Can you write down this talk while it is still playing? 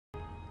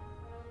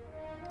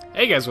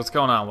Hey guys, what's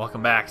going on?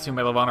 Welcome back to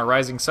Medal of Honor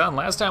Rising Sun.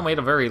 Last time we had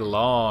a very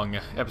long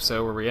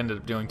episode where we ended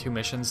up doing 2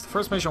 missions. The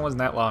first mission wasn't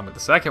that long, but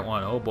the second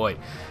one, oh boy.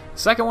 The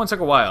second one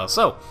took a while.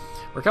 So,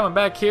 we're coming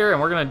back here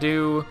and we're going to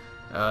do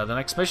the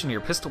next mission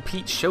here, Pistol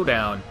Pete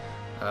Showdown.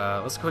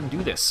 Let's go ahead and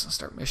do this.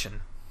 Start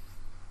mission.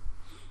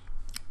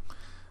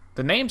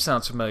 The name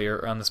sounds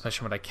familiar on this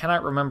mission, but I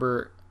cannot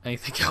remember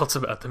anything else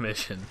about the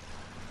mission.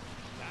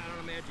 I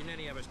don't imagine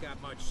any of us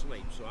got much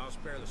sleep, so I'll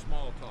spare the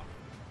small talk.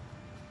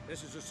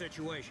 This is the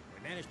situation.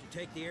 We managed to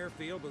take the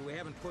airfield, but we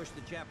haven't pushed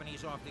the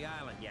Japanese off the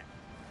island yet.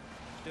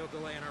 Still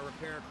delaying our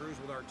repair crews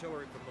with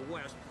artillery from the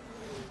west,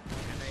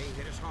 and they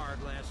hit us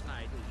hard last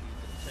night, as you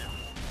can tell.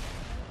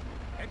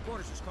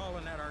 Headquarters is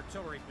calling that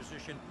artillery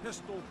position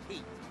Pistol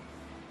Pete.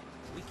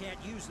 We can't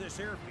use this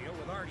airfield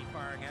with Artie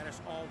firing at us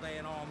all day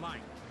and all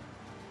night.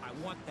 I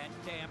want that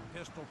damn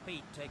Pistol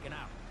Pete taken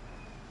out.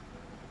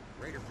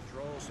 Raider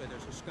patrols say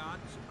there's a Scot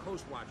and some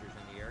coast watchers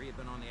in the area.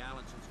 Been on the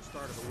island since the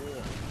start of the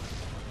war.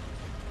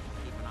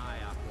 Keep an eye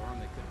out for them.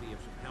 They could be of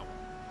some help.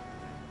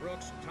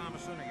 Brooks and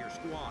Thomason are your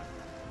squad.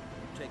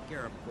 Take care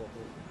of them,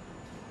 Corporal.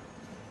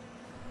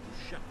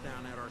 You shut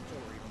down that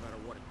artillery no matter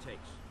what it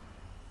takes.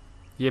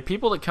 Yeah,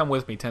 people that come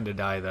with me tend to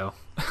die, though.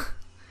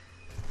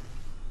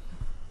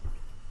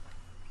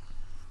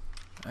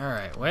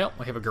 Alright, well,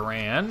 we have a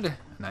Garand,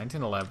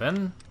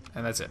 1911,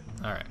 and that's it.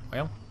 Alright,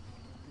 well.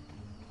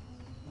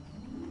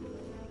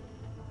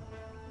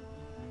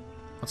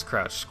 Let's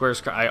crouch. Square.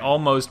 I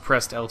almost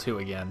pressed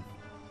L2 again.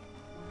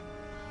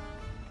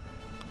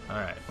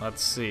 Alright,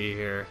 let's see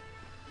here.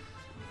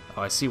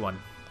 Oh, I see one.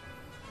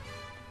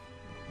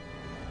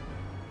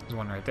 There's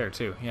one right there,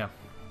 too, yeah.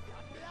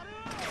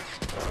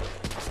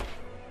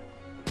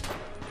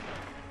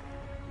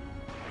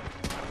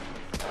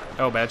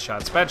 Oh, bad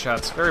shots. Bad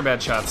shots. Very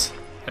bad shots.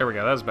 There we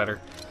go, that was better.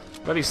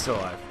 But he's still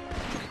alive.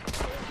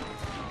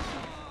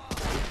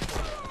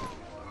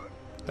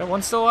 That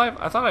one's still alive?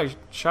 I thought I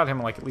shot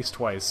him like at least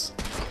twice.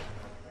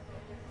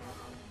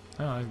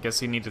 Oh, I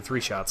guess he needed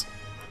 3 shots.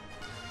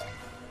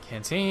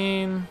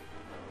 Canteen.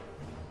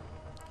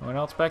 Anyone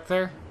else back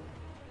there?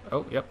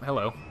 Oh, yep,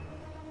 hello.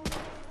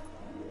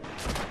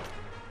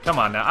 Come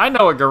on now. I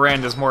know a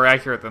Garand is more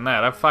accurate than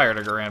that. I've fired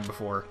a Garand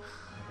before.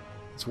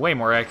 It's way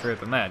more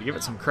accurate than that. Give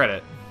it some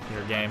credit,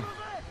 your game.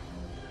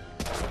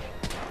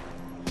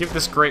 Give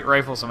this great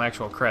rifle some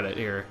actual credit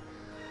here.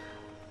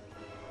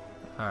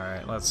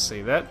 Alright, let's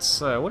see. That's,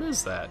 what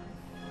is that?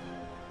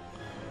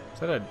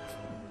 Is that a...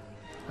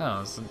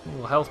 Oh, it's a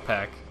little health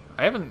pack.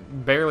 I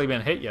haven't barely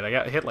been hit yet. I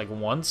got hit like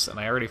once, and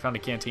I already found a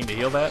canteen to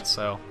heal that,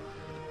 so...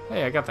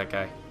 Hey, I got that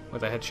guy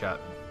with a headshot.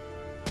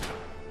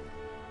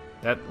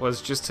 That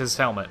was just his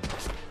helmet.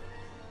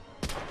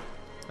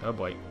 Oh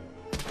boy.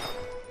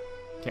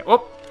 Can't...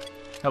 Whoop!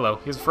 Hello,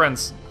 he's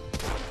friends.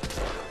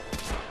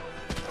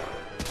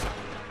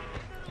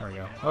 There we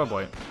go. Oh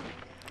boy.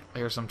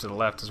 Here's some to the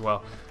left as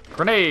well.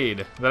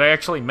 Grenade! That I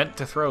actually meant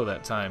to throw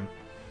that time.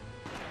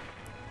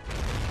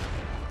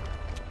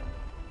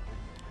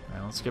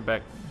 Alright, let's get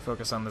back,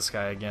 focus on this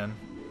guy again.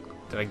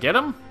 Did I get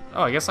him?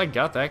 Oh, I guess I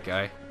got that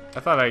guy. I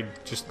thought I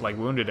just, like,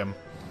 wounded him.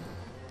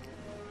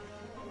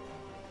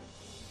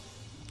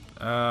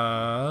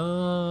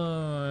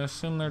 I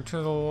assume they're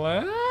to the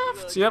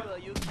left? Yep.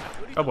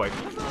 Oh boy.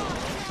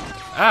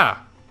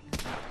 Ah!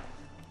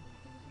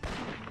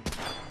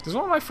 Does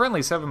one of my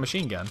friendlies have a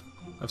machine gun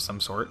of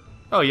some sort?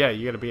 Oh yeah,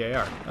 you got a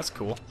BAR. That's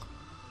cool.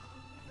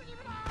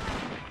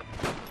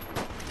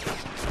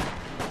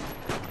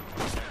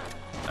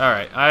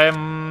 Alright,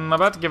 I'm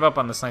about to give up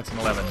on this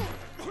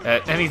 1911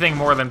 at anything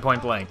more than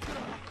point blank.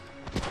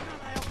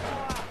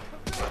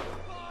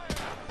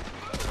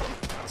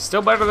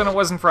 Still better than it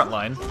was in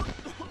Frontline,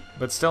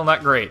 but still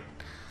not great.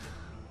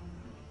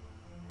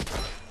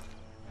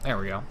 There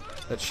we go.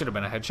 That should have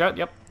been a headshot,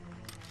 yep.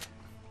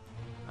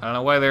 I don't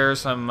know why there are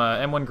some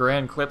M1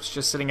 Garand clips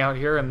just sitting out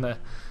here in the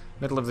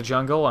middle of the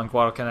jungle on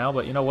Guadalcanal,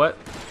 but you know what?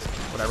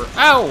 Whatever.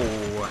 Ow!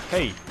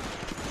 Hey!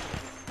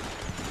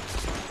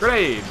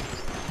 Grenade!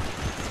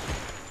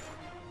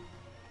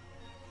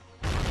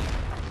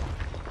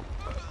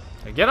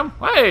 Did I get him?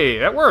 Hey!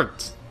 That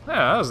worked!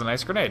 Yeah, that was a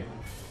nice grenade.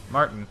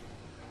 Martin.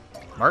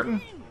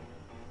 Martin?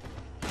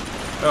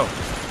 Oh.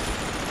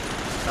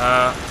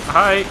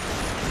 Hi.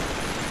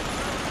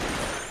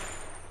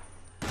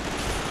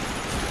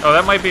 Oh,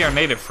 that might be our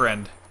native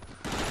friend.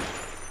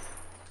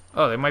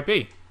 Oh, they might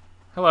be.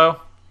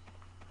 Hello.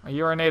 Are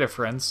you our native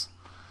friends?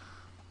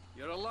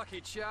 You're a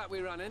lucky chap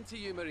we ran into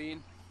you,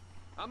 Marine.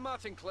 I'm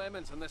Martin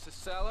Clemens, and this is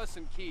Salas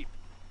and Keep.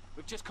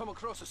 We've just come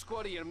across a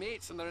squad of your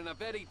mates, and they're in a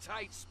very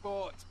tight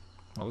spot.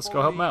 Well, let's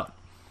go help them out.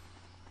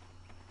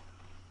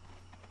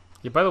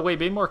 Yeah, by the way,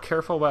 be more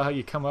careful about how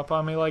you come up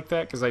on me like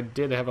that, because I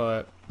did have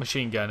a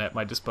machine gun at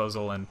my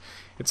disposal, and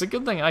it's a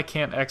good thing I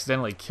can't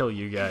accidentally kill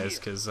you guys,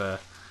 because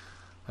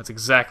that's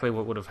exactly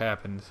what would have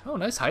happened. Oh,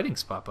 nice hiding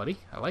spot, buddy.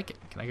 I like it.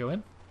 Can I go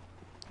in?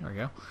 There we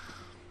go.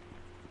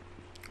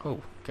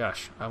 Oh,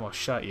 gosh, I almost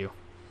shot you.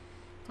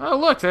 Oh,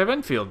 look, they have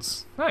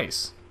Enfields.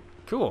 Nice.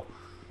 Cool.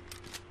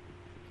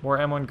 More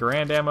M1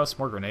 Garand ammo, some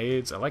more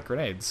grenades. I like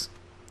grenades.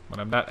 when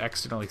I'm not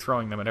accidentally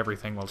throwing them at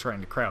everything while trying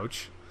to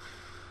crouch.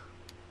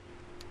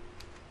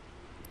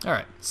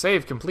 Alright,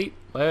 save complete.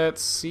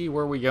 Let's see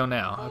where we go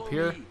now. Up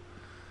here?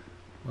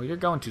 Well, you're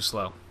going too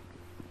slow.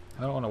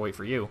 I don't want to wait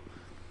for you.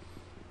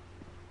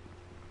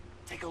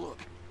 Take a look.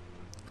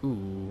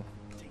 Ooh.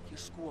 Take your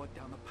squad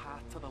down the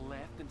path to the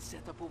left and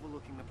set up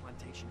overlooking the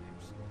plantation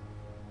house.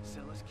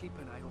 Silas, keep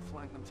an eye, I'll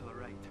flank them to the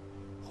right.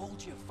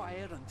 Hold your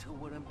fire until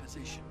we're in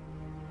position.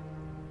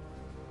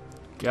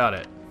 Got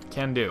it.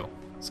 Can do.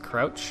 Let's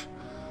crouch.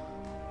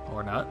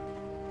 Or not.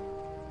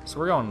 So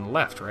we're going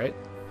left, right?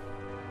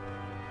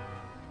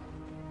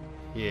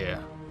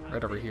 Yeah.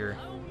 Right over here.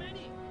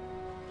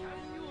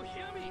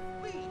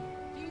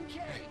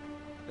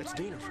 That's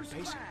Dana from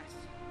Pacing.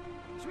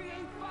 3854-68094.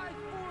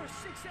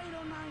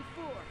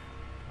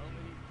 How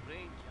many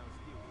brain counts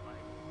do you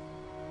like?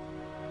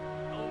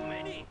 How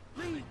many?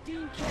 Lead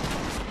Dean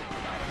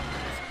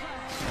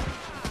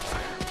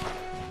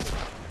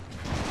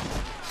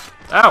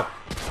Ow!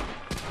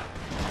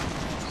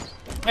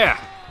 Yeah!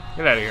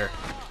 Get out of here.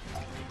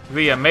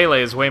 The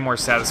melee is way more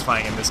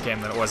satisfying in this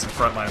game than it was in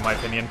Frontline, in my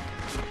opinion.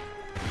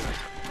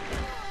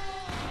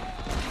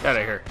 Get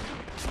out of here.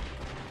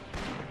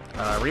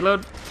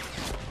 Reload.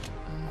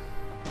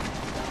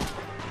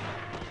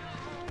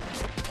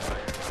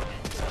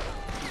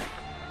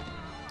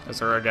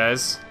 Those are our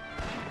guys.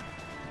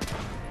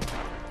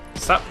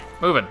 Stop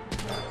moving.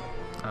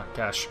 Oh,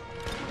 gosh.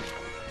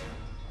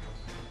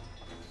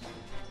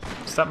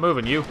 Stop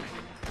moving, you.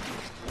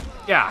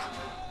 Yeah.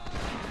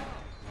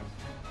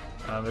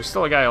 There's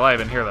still a guy alive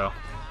in here, though.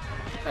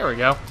 There we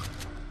go.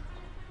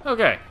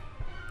 Okay.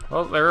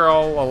 Well, they're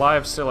all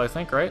alive still, I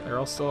think, right? They're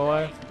all still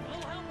alive?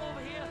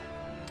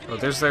 Oh,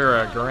 there's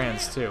their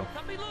Garans, too.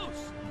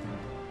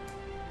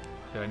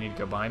 Do I need to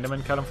go behind them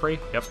and cut them free?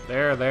 Yep,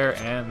 there,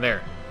 and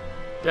there.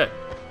 Good.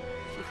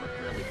 You look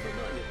really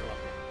familiar,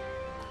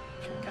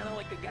 Corporal. Kind of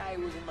like the guy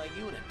who was in my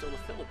unit till the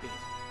Philippines.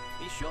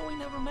 Are you sure we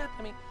never met?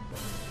 I mean,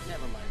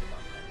 never mind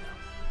about that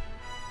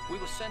now. We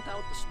were sent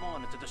out this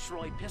morning to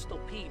destroy Pistol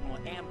Pete and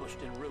were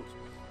ambushed en route.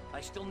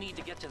 I still need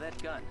to get to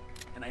that gun,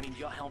 and I need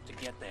your help to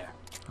get there.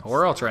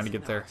 We're all trying to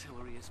get there.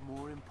 Artillery is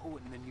more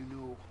important than you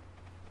know.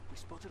 We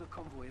spotted a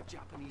convoy of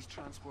Japanese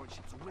transport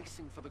ships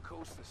racing for the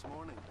coast this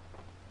morning.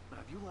 Now,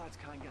 if you lads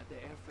can't get the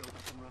airfield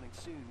up and running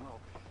soon,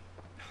 well,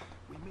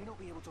 we may not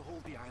be able to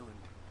hold the island.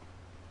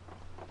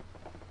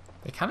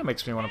 It kind of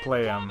makes me want to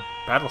play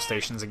battle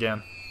stations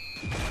again.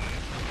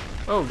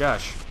 Oh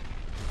gosh.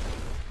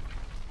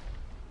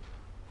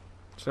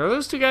 So are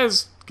those two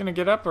guys gonna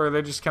get up, or are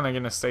they just kind of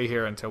gonna stay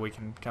here until we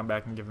can come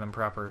back and give them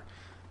proper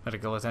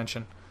medical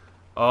attention?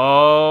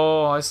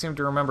 Oh, I seem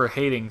to remember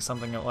hating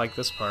something like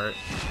this part.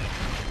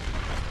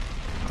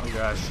 Oh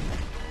gosh.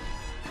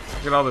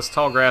 Look at all this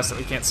tall grass that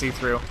we can't see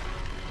through.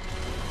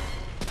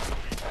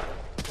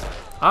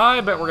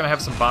 I bet we're gonna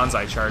have some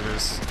bonsai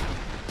chargers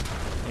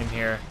in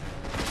here.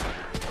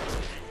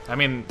 I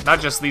mean, not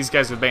just these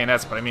guys with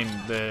bayonets, but I mean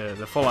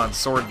the full-on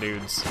sword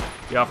dudes,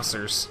 the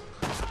officers.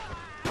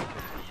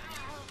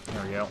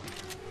 There we go.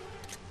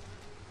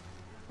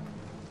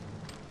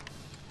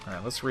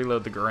 Alright, let's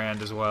reload the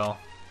Garand as well.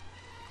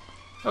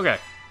 Okay.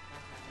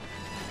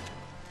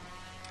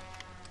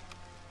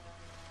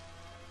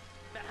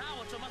 The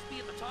howitzer must be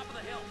at the top of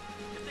the hill.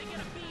 If they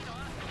get a bead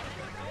on us,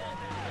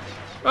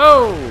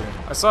 Oh!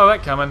 I saw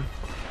that coming.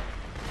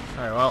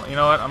 Alright, well, you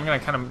know what? I'm gonna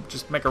kind of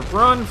just make a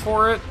run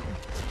for it.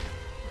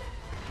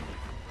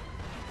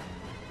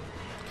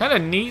 Kind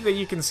of neat that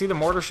you can see the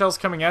mortar shells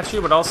coming at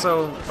you, but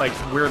also, like,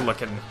 weird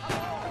looking.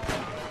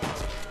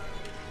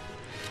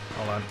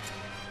 Hold on.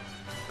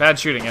 Bad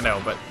shooting, I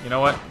know, but you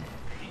know what?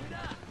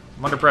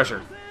 I'm under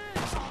pressure.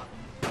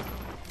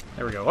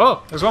 There we go.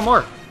 Oh, there's one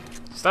more.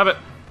 Stop it.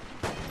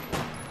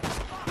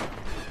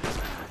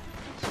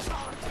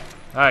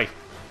 Hi.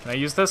 Can I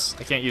use this?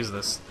 I can't use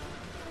this.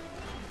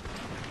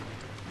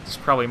 There's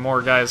probably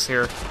more guys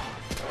here.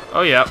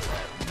 Oh, yeah.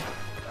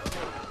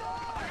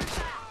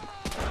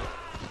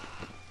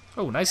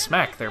 Oh, nice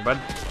smack there, bud.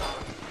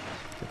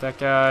 Get that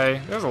guy.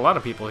 There's a lot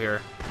of people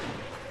here.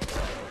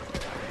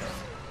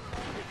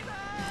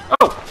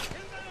 Oh!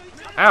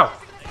 Ow!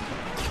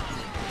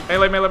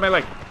 Melee, melee,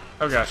 melee.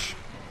 Oh, gosh.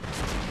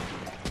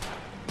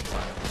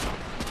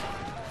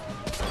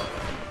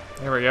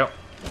 There we go.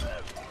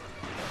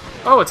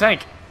 Oh, a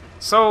tank.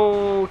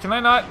 So, can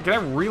I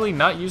really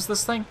not use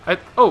this thing?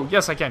 Oh,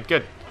 yes, I can.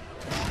 Good.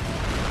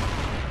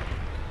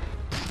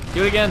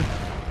 Do it again.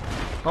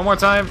 One more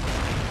time.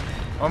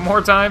 One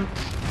more time.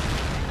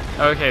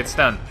 Okay, it's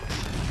done.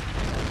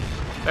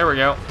 There we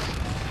go.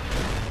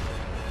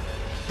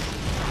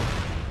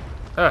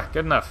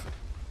 Good enough.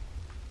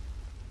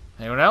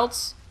 Anyone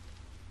else?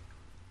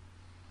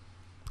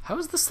 How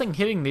is this thing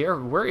hitting the air?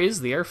 Where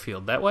is the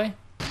airfield? That way?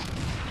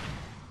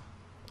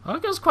 Oh,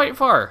 it goes quite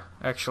far,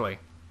 actually.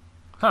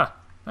 Huh.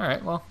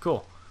 Alright, well,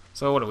 cool.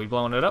 So what are we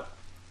blowing it up?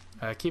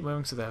 Keep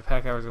moving so the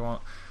pack hours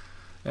won't.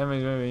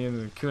 Maybe in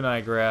the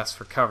kunai grass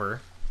for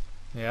cover.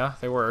 Yeah,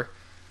 they were.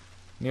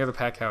 Near the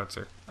pack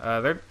howitzer.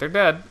 They're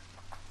dead.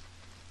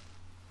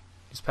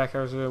 These pack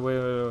howitzers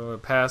way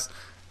past.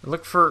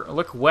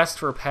 Look west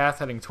for a path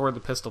heading toward the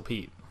Pistol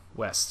Pete.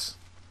 West.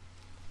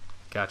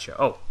 Gotcha.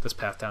 Oh, this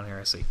path down here,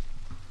 I see.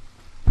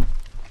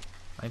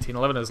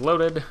 1911 is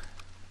loaded.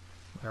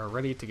 We are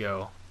ready to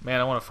go. Man,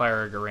 I want to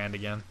fire a Garand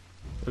again.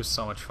 It was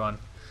so much fun.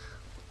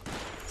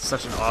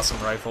 Such an awesome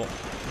rifle.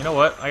 You know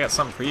what? I got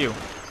something for you.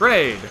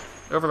 Grenade!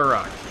 Over the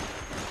rock.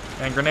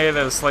 And grenade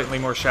at a slightly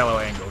more shallow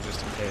angle,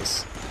 just in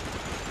case.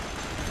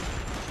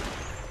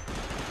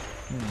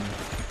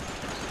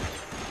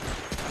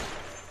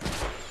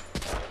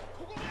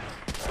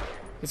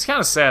 It's kind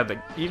of sad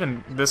that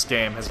even this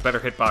game has better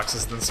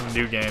hitboxes than some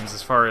new games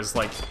as far as,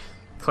 like,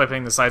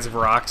 clipping the sides of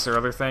rocks or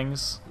other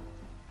things.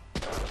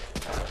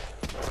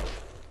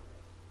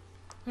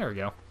 There we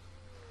go.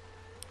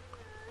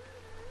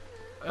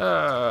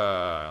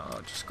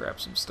 I'll just grab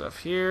some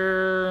stuff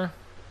here.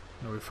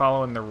 Are we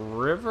following the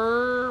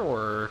river,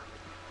 or...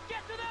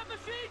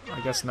 I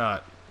guess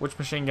not. Which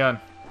machine gun?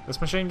 This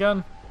machine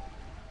gun?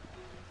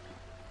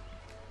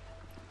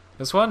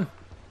 This one?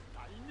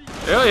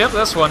 Oh, yep,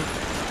 this one.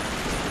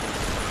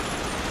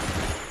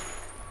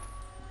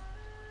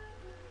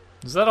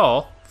 Is that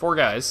all? 4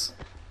 guys.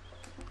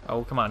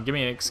 Oh, come on. Give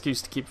me an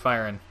excuse to keep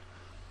firing.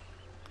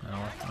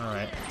 Oh,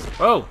 alright.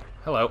 Whoa!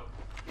 Hello.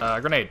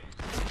 Grenade.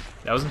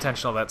 That was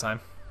intentional that time.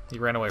 He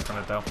ran away from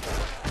it, though.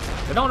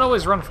 They don't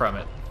always run from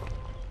it.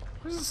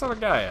 Where's this other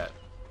guy at?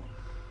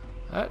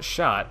 That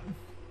shot.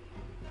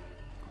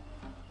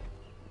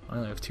 I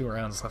only have 2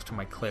 rounds left in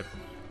my clip.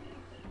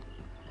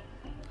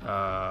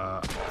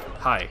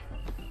 Hi.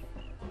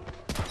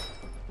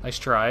 Nice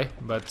try,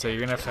 but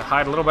you're gonna have to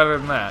hide a little better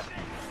than that.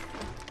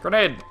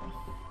 Grenade!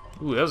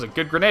 Ooh, that was a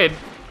good grenade.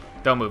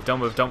 Don't move, don't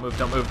move, don't move,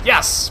 don't move.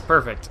 Yes!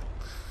 Perfect.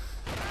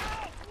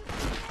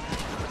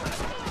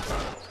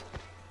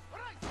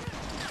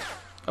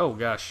 Oh,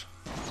 gosh.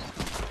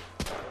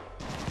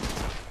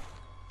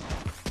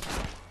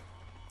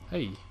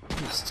 Hey, he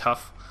was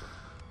tough.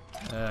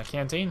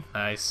 Canteen?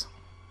 Nice.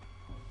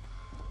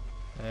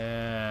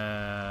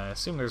 I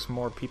assume there's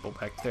more people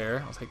back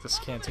there. I'll take this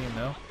canteen,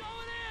 though.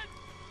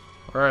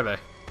 Where are they?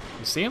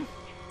 You see them?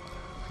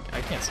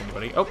 I can't see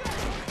anybody. Oh!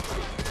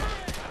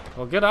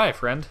 Well, good eye,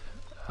 friend.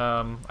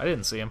 I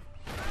didn't see him.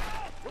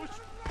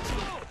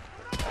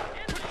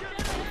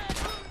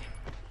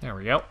 There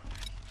we go.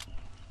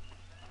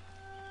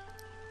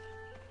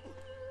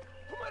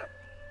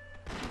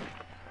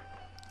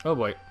 Oh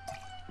boy.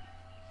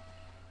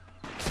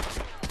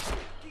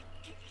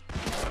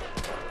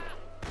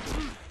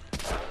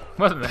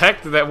 What the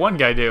heck did that one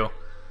guy do?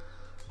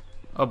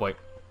 Oh boy.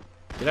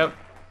 Get out.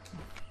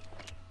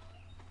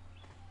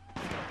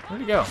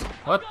 Where'd he go?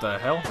 What the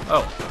hell?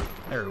 Oh,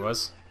 there he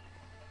was.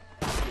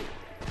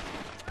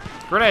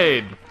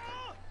 Grenade!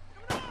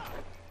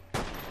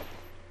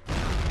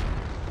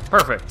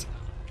 Perfect.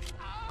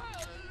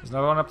 There's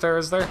another one up there,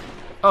 is there?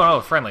 Oh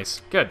no,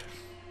 friendlies. Good.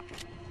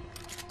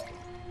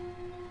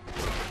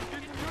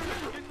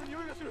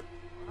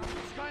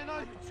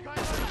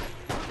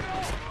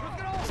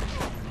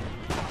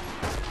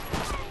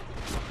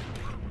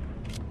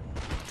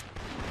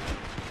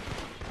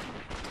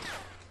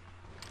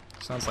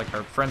 Sounds like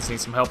our friends need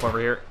some help over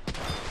here.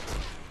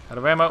 Out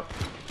of ammo.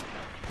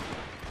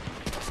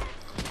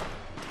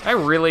 I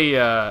really,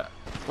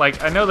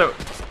 like, I know that,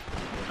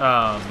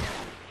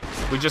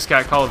 we just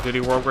got Call of Duty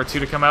World War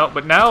II to come out,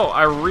 but now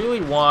I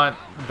really want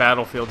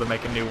Battlefield to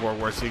make a new World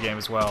War II game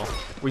as well.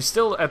 We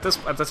still, at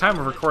the time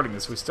of recording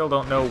this, we still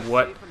don't know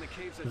what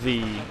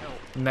the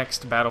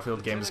next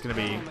Battlefield game is going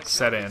to be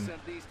set in.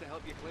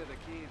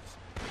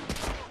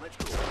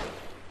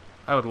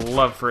 I would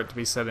love for it to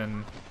be set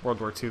in World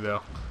War II,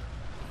 though.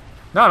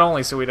 Not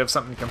only so we'd have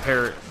something to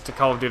compare to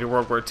Call of Duty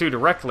World War II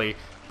directly,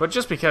 but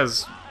just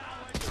because,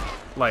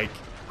 like,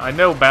 I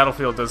know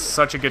Battlefield does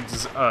such a good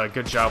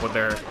job with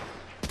their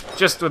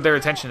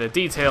attention to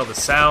detail, the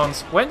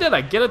sounds. When did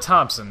I get a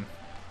Thompson?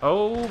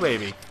 Oh,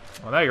 baby.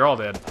 Well, now you're all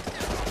dead.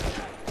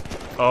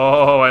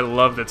 Oh, I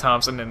love the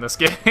Thompson in this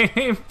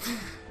game.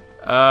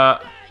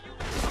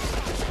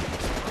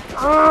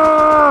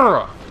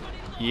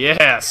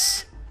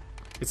 Yes!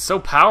 It's so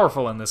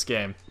powerful in this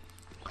game.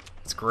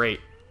 It's great.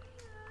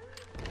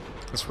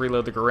 Let's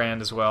reload the Garand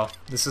as well.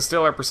 This is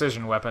still our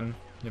precision weapon.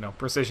 You know,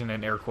 precision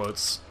in air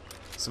quotes.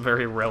 It's a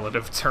very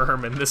relative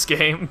term in this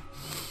game.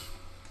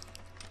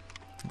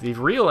 The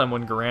real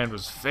M1 Garand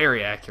was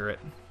very accurate.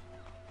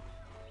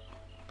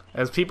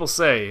 As people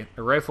say,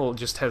 the rifle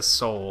just has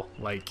soul.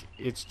 Like,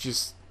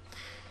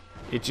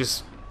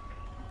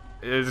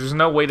 there's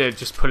no way to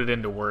just put it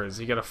into words.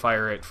 You gotta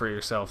fire it for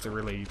yourself to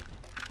really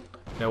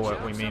know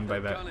what we mean by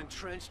that.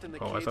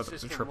 Oh, I thought that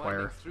was a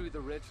tripwire.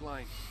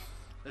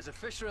 There's a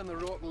fissure in the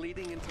rock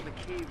leading into the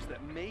caves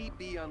that may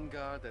be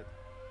unguarded.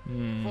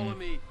 Follow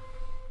me.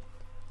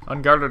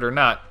 Unguarded or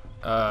not,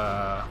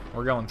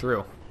 we're going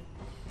through.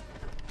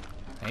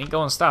 They ain't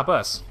gonna stop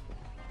us.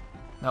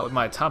 Not with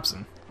my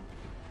Thompson.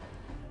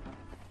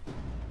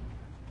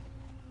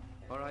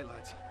 Alright,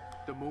 lads.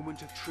 The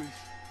moment of truth.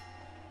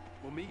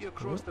 We'll meet you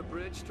across the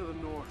bridge to the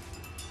north.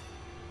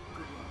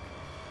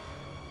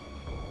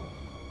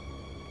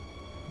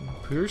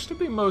 Good luck. appears to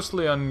be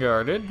mostly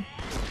unguarded.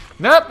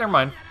 Nope, never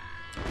mind.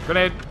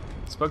 Grenade.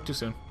 Spoke too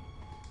soon.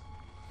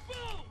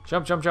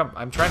 Jump, jump, jump.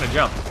 I'm trying to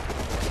jump.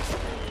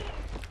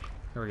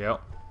 There we go.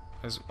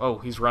 Oh,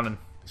 he's running.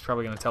 He's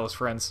probably going to tell his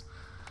friends.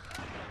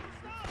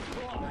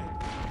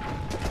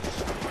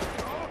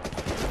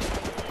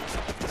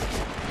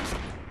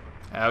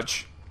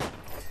 Ouch.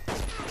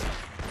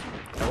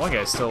 That one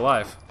guy's still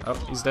alive. Oh,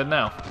 he's dead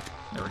now.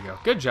 There we go.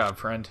 Good job,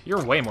 friend.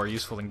 You're way more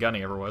useful than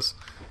Gunny ever was.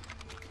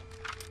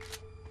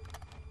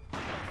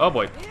 Oh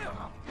boy.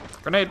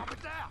 Grenade.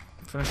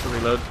 Finish the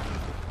reload.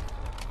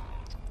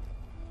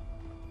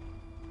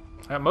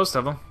 I got most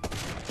of them.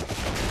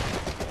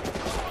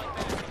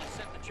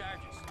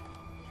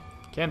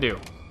 Can do.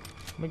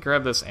 Let me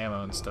grab this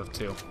ammo and stuff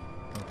too.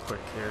 Real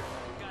quick here.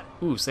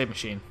 Ooh, save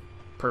machine.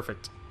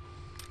 Perfect.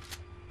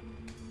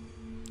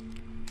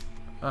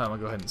 I'm gonna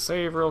go ahead and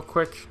save real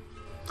quick.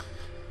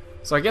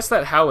 So I guess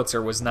that howitzer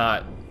was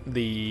not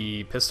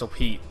the Pistol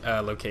Pete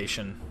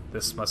location.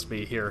 This must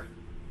be here.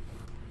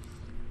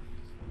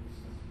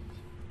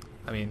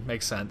 I mean,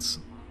 makes sense.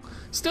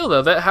 Still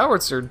though, that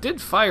howitzer did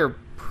fire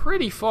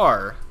pretty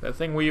far. That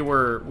thing we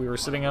were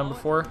sitting on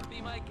before.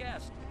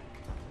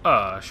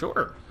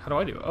 Sure. How do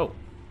I do it? Oh.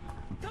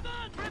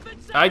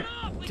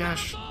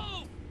 Gosh.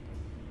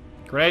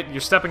 Grenade, you're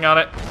stepping on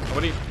it.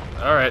 What do you...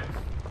 Alright.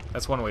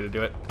 That's one way to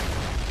do it.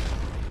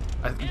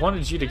 I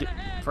wanted you to get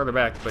further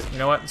back, but you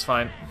know what? It's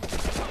fine.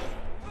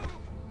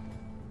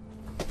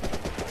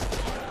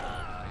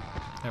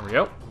 There we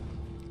go.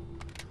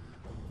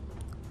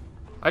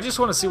 I just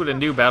want to see what a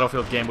new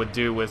Battlefield game would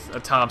do with a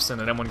Thompson,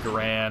 an M1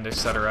 Garand,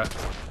 etc.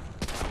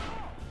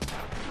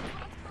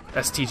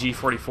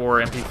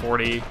 STG-44,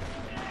 MP-40.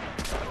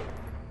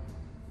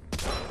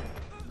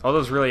 All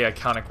those really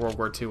iconic World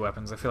War II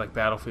weapons. I feel like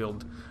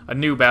a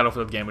new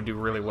Battlefield game would do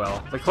really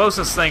well. The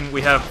closest thing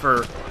we have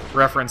for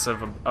reference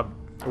of a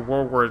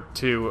World War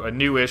II, a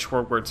newish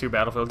World War II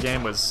Battlefield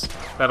game was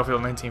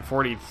Battlefield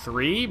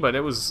 1943, but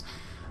that was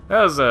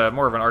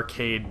more of an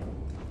arcade.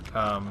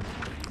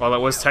 Well, it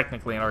was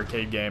technically an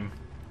arcade game,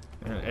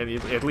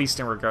 at least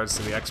in regards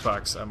to the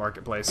Xbox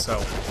marketplace.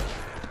 So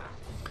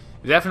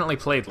it definitely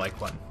played like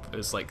one. It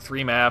was like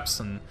 3 maps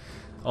and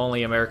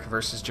only America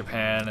versus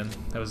Japan, and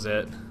that was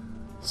it.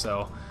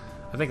 So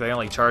I think they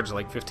only charged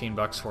like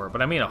 $15 for it.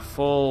 But I mean, a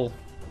full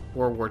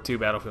World War II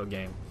Battlefield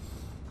game.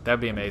 That'd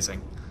be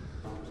amazing.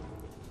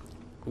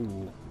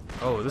 Ooh.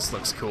 Oh, this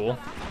looks cool.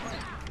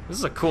 This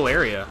is a cool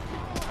area.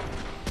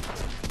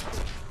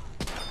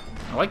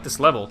 I like this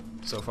level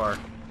so far.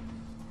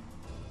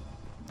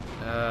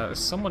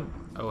 Someone...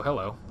 Oh,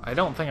 hello. I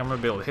don't think I'm going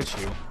to be able to hit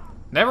you.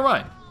 Never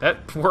mind.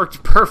 That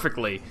worked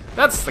perfectly.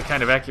 That's the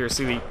kind of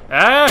accuracy we...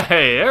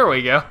 Hey, there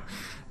we go.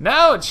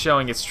 Now it's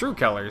showing its true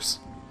colors.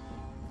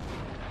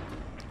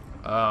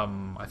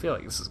 I feel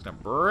like this is going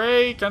to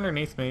break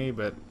underneath me,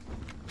 but...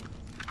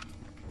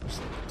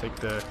 Just take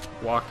the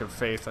walk of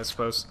faith, I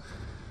suppose.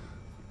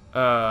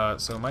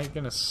 So am I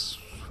going to...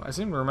 I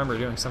seem to remember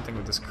doing something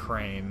with this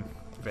crane,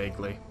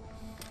 vaguely.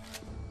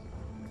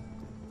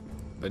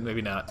 But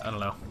maybe not. I don't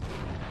know.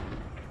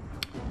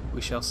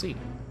 We shall see.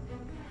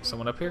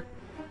 Someone up here?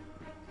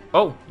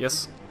 Oh,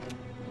 yes.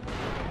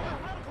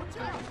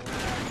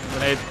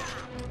 Grenade.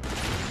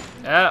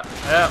 Yeah,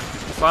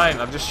 fine.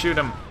 I'll just shoot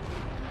him.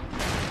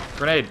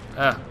 Grenade.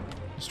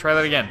 Let's try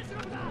that again.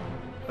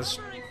 Let's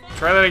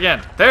try that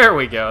again. There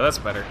we go. That's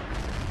better.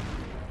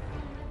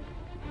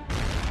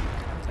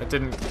 That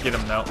didn't get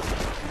him, though.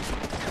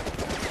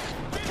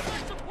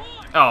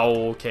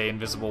 Oh, okay.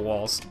 Invisible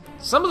walls.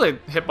 Some of the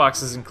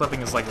hitboxes and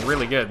clipping is like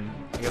really good.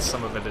 I guess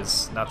some of it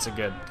is not so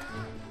good.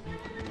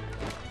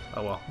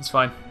 Oh well, it's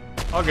fine.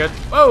 All good.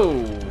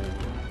 Whoa!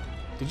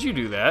 Did you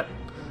do that?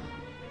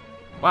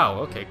 Wow,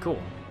 okay,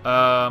 cool.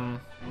 I'll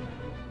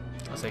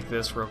take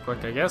this real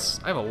quick, I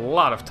guess. I have a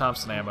lot of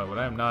Thompson ammo, but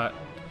I'm not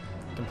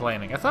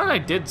complaining. I thought I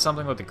did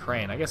something with the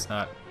crane. I guess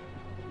not.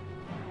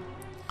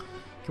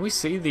 Can we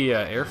see the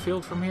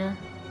airfield from here?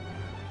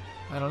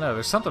 I don't know.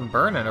 There's something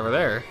burning over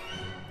there.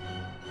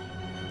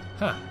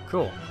 Huh,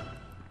 cool.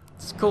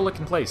 It's a cool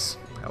looking place.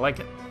 I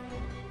like it.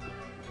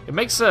 It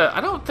makes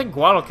I don't think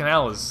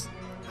Guadalcanal is...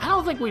 I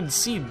don't think we'd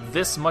see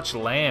this much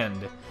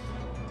land,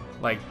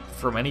 like,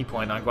 from any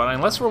point on Guadalcanal,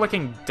 unless we're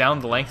looking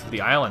down the length of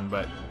the island,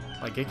 but,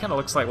 like, it kind of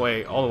looks like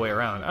all the way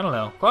around. I don't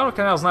know.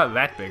 Guadalcanal's not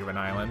that big of an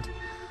island.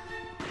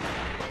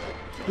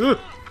 Ugh!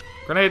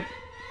 Grenade!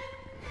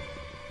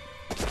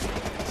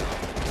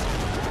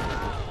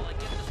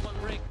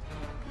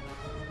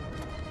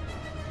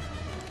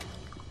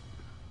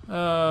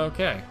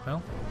 Okay,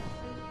 well.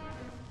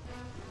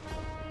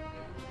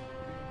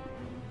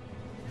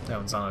 That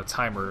one's on a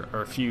timer,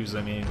 or a fuse,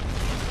 I mean.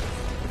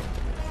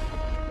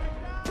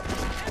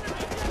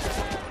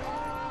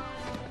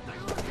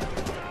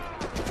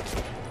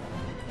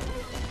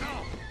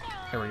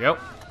 Here we go.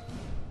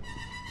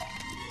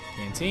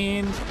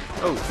 Canteen.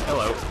 Oh,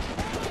 hello.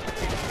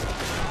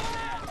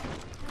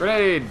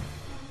 Grenade!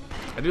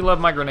 I do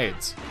love my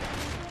grenades.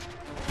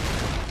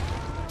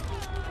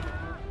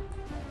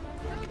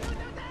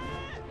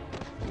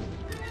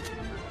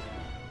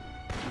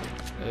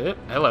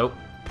 Hello.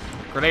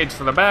 Grenades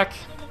for the back.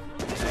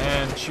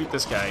 And shoot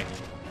this guy.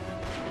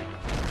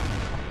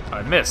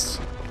 I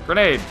missed.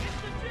 Grenade.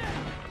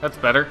 That's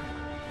better.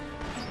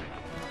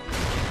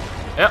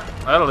 Yep,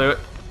 that'll do it.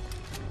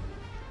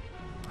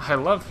 I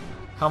love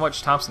how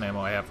much Thompson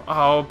ammo I have.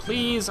 Oh,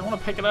 please, I want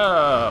to pick it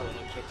up.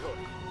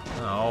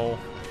 Oh.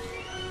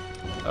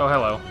 Oh,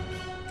 hello.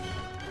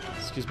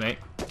 Excuse me.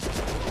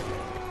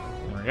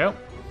 There we go.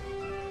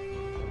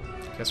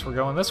 Guess we're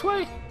going this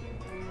way?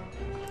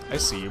 I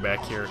see you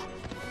back here.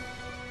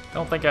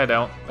 Don't think I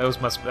don't.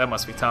 That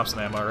must be Thompson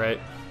ammo, right?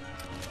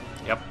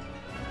 Yep.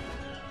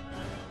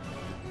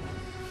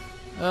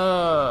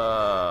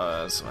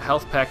 So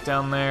health pack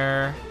down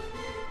there.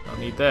 Don't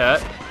need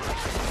that.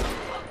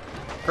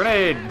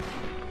 Grenade!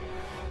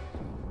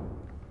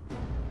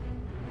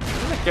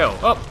 Where'd it go?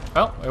 Oh,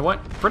 well, it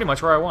went pretty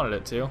much where I wanted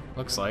it to,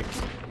 looks like.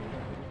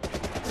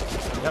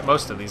 Got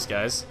most of these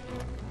guys.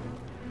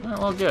 Alright,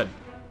 well, good.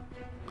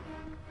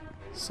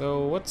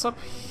 So, what's up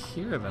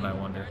here then, I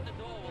wonder?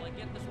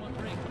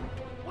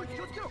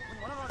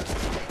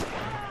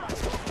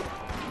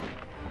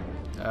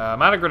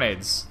 I'm out of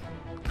grenades.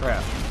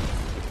 Crap.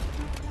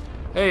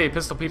 Hey,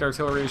 Pistol Pete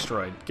artillery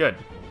destroyed. Good.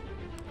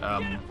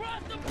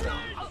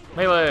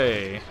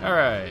 Melee!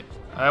 Alright.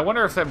 I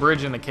wonder if that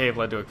bridge in the cave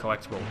led to a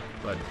collectible,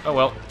 but oh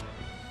well.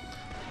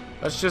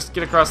 Let's just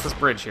get across this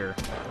bridge here.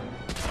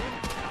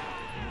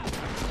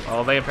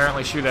 Oh, they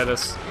apparently shoot at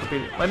us.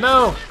 But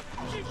no!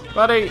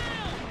 Buddy!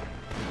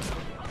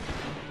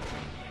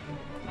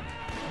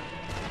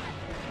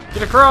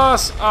 Get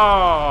across!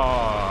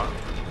 Oh!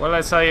 What did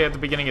I tell you at the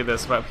beginning of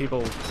this about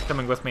people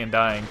coming with me and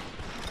dying?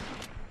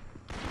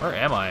 Where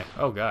am I?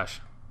 Oh gosh.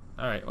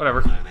 Alright,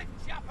 whatever.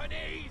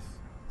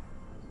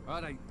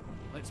 Alright,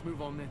 let's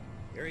move on then.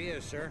 Here he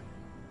is, sir.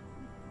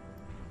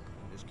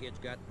 This kid's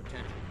got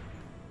potential.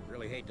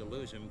 Really hate to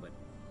lose him, but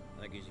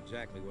I think he's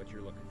exactly what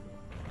you're looking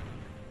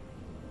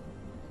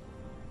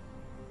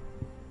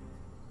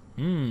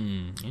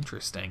for.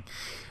 Interesting.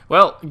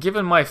 Well,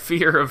 given my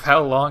fear of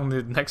how long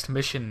the next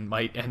mission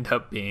might end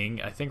up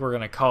being, I think we're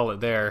going to call it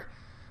there.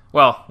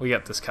 Well, we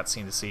got this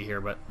cutscene to see here,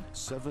 but...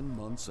 7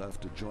 months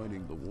after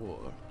joining the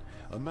war,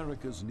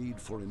 America's need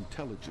for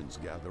intelligence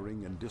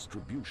gathering and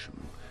distribution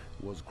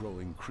was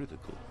growing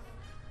critical.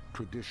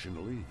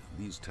 Traditionally,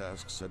 these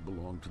tasks had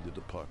belonged to the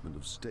Department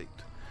of State.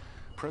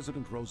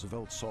 President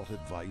Roosevelt sought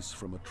advice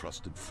from a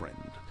trusted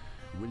friend,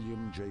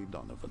 William J.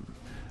 Donovan,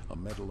 a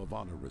Medal of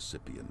Honor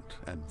recipient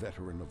and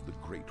veteran of the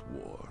Great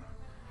War.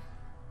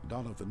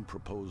 Donovan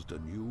proposed a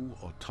new,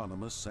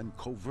 autonomous, and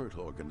covert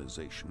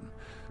organization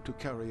to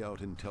carry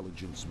out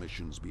intelligence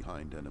missions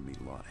behind enemy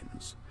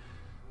lines.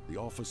 The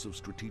Office of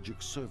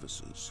Strategic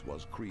Services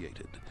was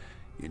created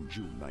in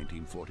June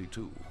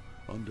 1942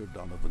 under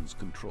Donovan's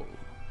control.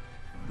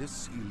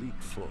 This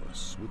elite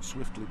force would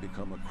swiftly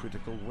become a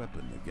critical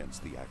weapon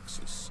against the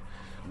Axis.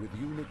 With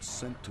units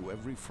sent to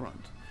every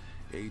front,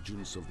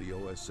 agents of the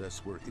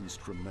U.S.S. were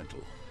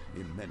instrumental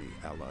in many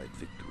Allied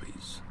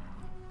victories.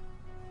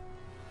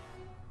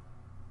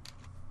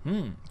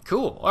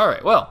 Cool.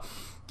 Alright, well,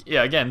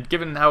 yeah, again,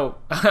 given how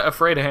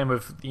afraid I am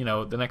of, you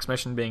know, the next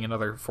mission being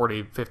another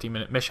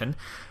 40-50-minute mission,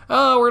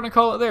 we're going to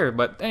call it there.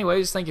 But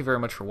anyways, thank you very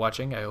much for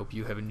watching. I hope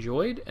you have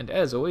enjoyed, and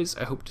as always,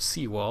 I hope to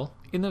see you all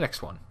in the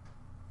next one.